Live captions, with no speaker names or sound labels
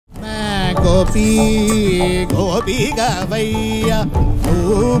Goopi Gawaiya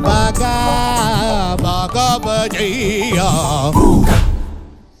Bagha Bajaiya.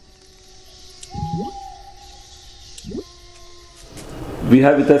 We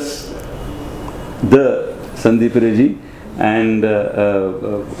have with us the Sandip Ray and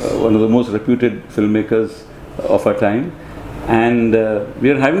one of the most reputed filmmakers of our time, and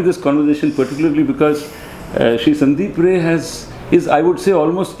we are having this conversation particularly because Shri Sandip Ray is, I would say,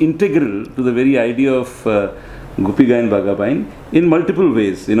 almost integral to the very idea of Goopi Gawaiya Bagha Bajaiya in multiple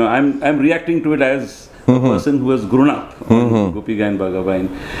ways. You know, I'm reacting to it as a person who has grown up on Goopi Gawaiya Bagha Bajaiya.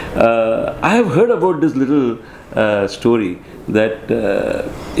 I have heard about this little story that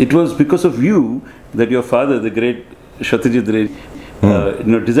it was because of you that your father, the great Satyajit Ray,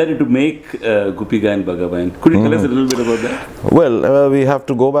 decided to make Goopi Gawaiya Bagha Bajaiya. Could you tell us a little bit about that? Well, we have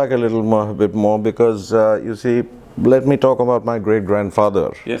to go back a bit more because you see, let me talk about my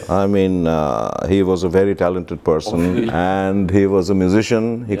great-grandfather. Yes. I mean, he was a very talented person, and he was a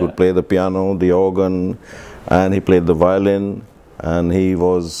musician. He could play the piano, the organ, and he played the violin, and he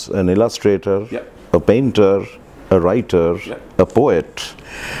was an illustrator, a painter, a writer, a poet,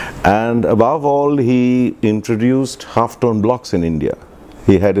 and above all, he introduced half-tone blocks in India.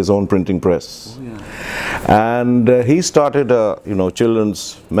 He had his own printing press, and he started a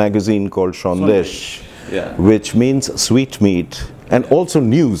children's magazine called Sandesh, which means sweet meat, and also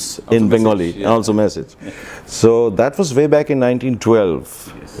news also in Bengali, also message. So that was way back in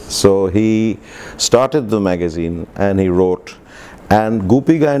 1912. So he started the magazine and he wrote, and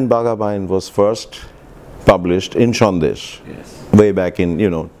Goopi Gawaiya Bagha Bajaiya was first published in Sandesh, way back in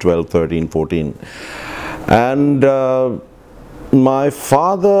 12, 13, 14. And my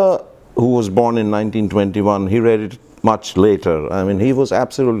father, who was born in 1921, he read it much later. I mean, he was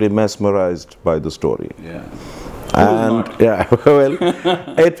absolutely mesmerized by the story. And well,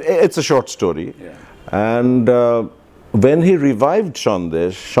 it's a short story. And when he revived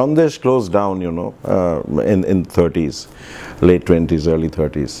Sandesh closed down, in 30s, late 20s, early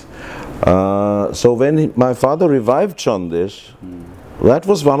 30s. So when my father revived Sandesh, that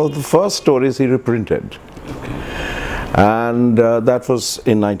was one of the first stories he reprinted. And that was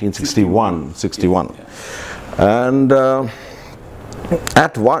in 1961. And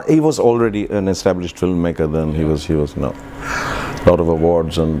he was already an established filmmaker then. He was a lot of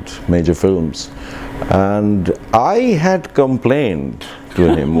awards and major films. And I had complained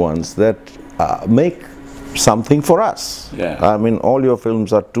to him once that make something for us. I mean, all your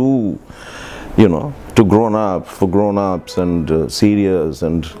films are too, too for grown-ups and serious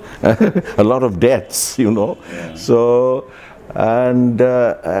and a lot of deaths, So, and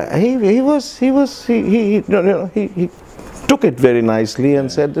he took it very nicely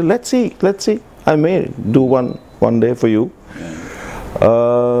and said, let's see, I may do one day for you.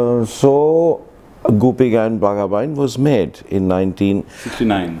 So Goopi Gawaiya Bagha Bajaiya was made in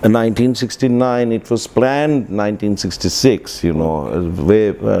 1969. It was planned 1966,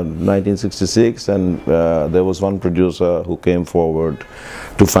 1966, and there was one producer who came forward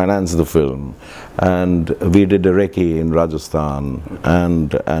to finance the film, and we did a recce in Rajasthan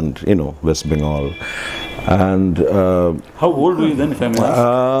and West Bengal. And how old were you then, if I may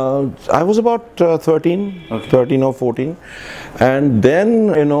ask? I was about 13 or 14, and then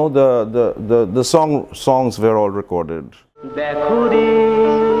the songs were all recorded.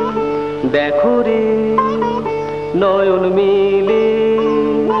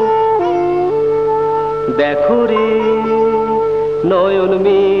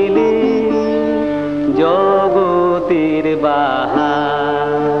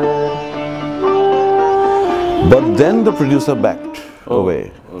 But then the producer backed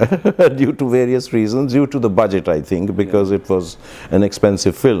away due to various reasons, due to the budget, I think, because it was an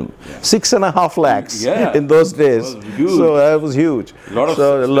expensive film. 6.5 lakhs in those days. So that was huge. A lot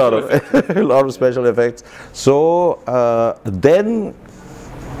of special effects. So then,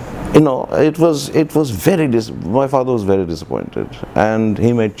 it was very my father was very disappointed, and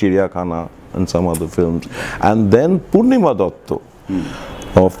he made Chiriya Khana and some other films. And then Purnima Dotto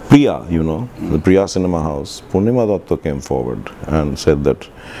of Priya, the Priya Cinema House, Purnima Dotto came forward and said that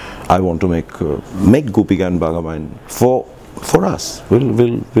I want to make Goopi Gawaiya Bagha Bajaiya for us.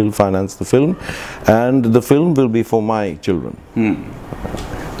 We'll finance the film, and the film will be for my children.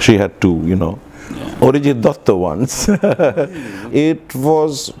 She had two, Arijit Dotto once. It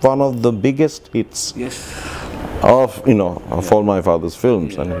was one of the biggest hits of all my father's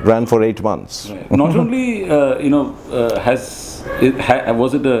films, and it ran for 8 months. Not only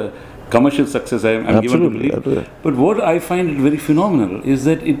was it a commercial success. I'm given to believe. Absolutely. But what I find it very phenomenal is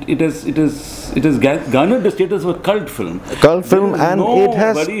that it has garnered the status of a cult film. Cult film, and it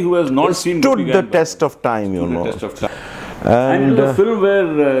has nobody who has not seen stood Goopi the Gawaiya test of time, you know. the test of time. And it was a film where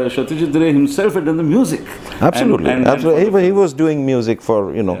Satyajit Ray himself had done the music. Absolutely, And absolutely. He was doing music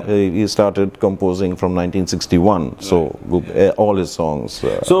for, you know, he started composing from 1961. So all his songs.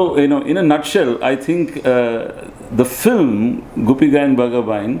 So, you know, in a nutshell, I think the film Goopi Gawaiya Bagha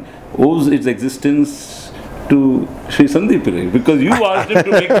Bajaiya owes its existence to Sri Sandip Ray, because you asked him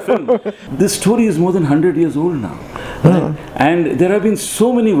to make the film. This story is more than 100 years old now. Right? And there have been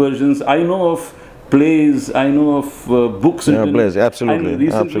so many versions. I know of plays, I know of books. Yeah, plays, absolutely. And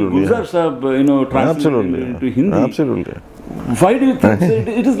recently, Absolutely, Gulzar Sahab, you know, translated it into Hindi. Absolutely. Why do you think that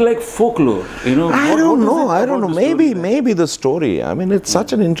it is like folklore? You know, I don't know. Maybe the story. I mean, it's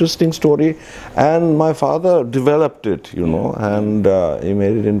such an interesting story, and my father developed it, you know, and he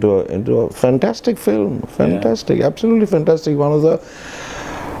made it into a fantastic film. Fantastic, absolutely fantastic.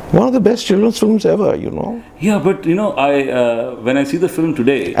 One of the best children's films ever, you know. Yeah, but you know, when I see the film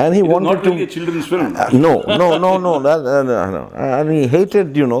today, and he wanted not really a children's film. No. And he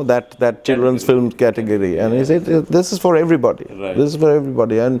hated, you know, that children's film category, and he said, "This is for everybody. Right. This is for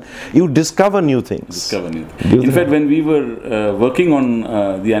everybody, and you discover new things." In fact, when we were working on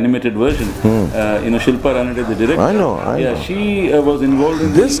the animated version, you know, Shilpa Ranade, the director. I know. Yeah, she was involved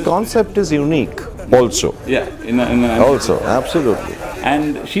in this concept is unique, also. Yeah, also, absolutely.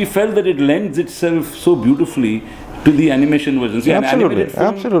 And she felt that it lends itself so beautifully to the animation version. See, Absolutely, an animated film,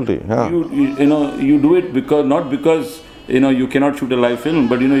 absolutely. Yeah. You know, you do it not because you know you cannot shoot a live film,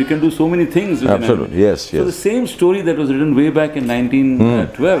 but you know you can do so many things. With Absolutely, yes. So the same story that was written way back in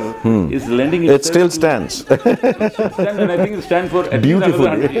 1912 is lending itself. It still stands. And I think it stands for at least another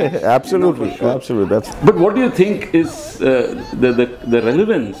 100 years. Absolutely, You know, for sure. absolutely. But what do you think is the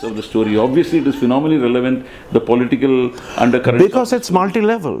relevance of the story? Obviously, it is phenomenally relevant. The political undercurrent. Because it's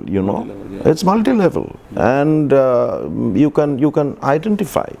multi-level, you know. It's multi-level, and you can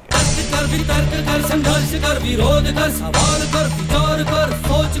identify.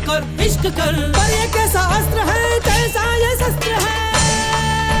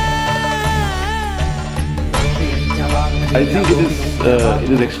 I think it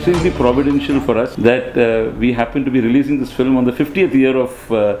is extremely providential for us that we happen to be releasing this film on the 50th year of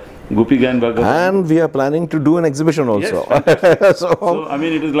Goopi Gawaiya Bagha. And we are planning to do an exhibition also. Yes, so I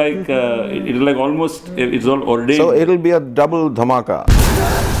mean, it is like almost it's all ordained. So it'll be a double dhamaka.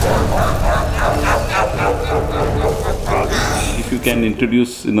 If you can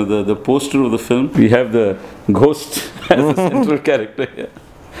introduce, you know, the poster of the film, we have the ghost as the central character here.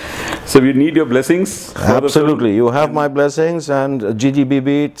 So we need your blessings. Absolutely, you have my blessings, and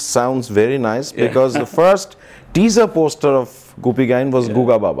GGBB, it sounds very nice because the first teaser poster of Goopi Gawaiya was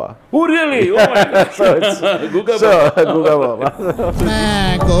Guga Baba. Oh really? Oh my God. So it's Guga Baba.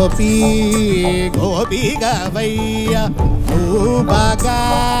 मैं गोपी गवैया तू बागा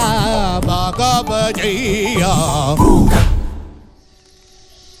बागा बजैया